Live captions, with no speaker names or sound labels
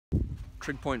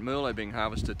Trig Point Merlot being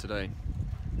harvested today.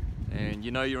 And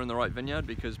you know you're in the right vineyard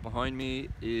because behind me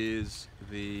is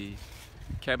the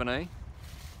Cabernet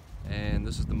and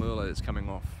this is the Merlot that's coming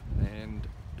off, and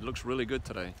it looks really good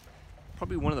today.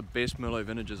 Probably one of the best Merlot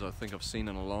vintages I think I've seen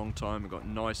in a long time. We've got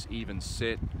nice even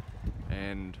set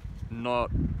and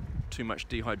not too much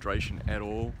dehydration at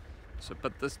all.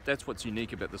 But that's what's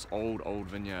unique about this old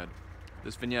vineyard.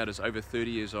 This vineyard is over 30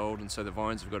 years old, and so the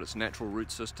vines have got its natural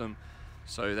root system,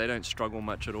 so they don't struggle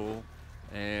much at all,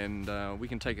 and we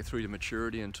can take it through to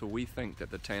maturity until we think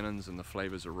that the tannins and the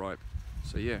flavors are ripe.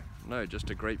 So yeah, no, just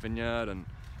a great vineyard, and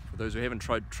for those who haven't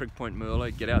tried Trig Point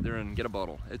Merlot, get out there and get a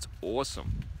bottle. It's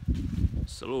awesome.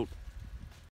 Salute.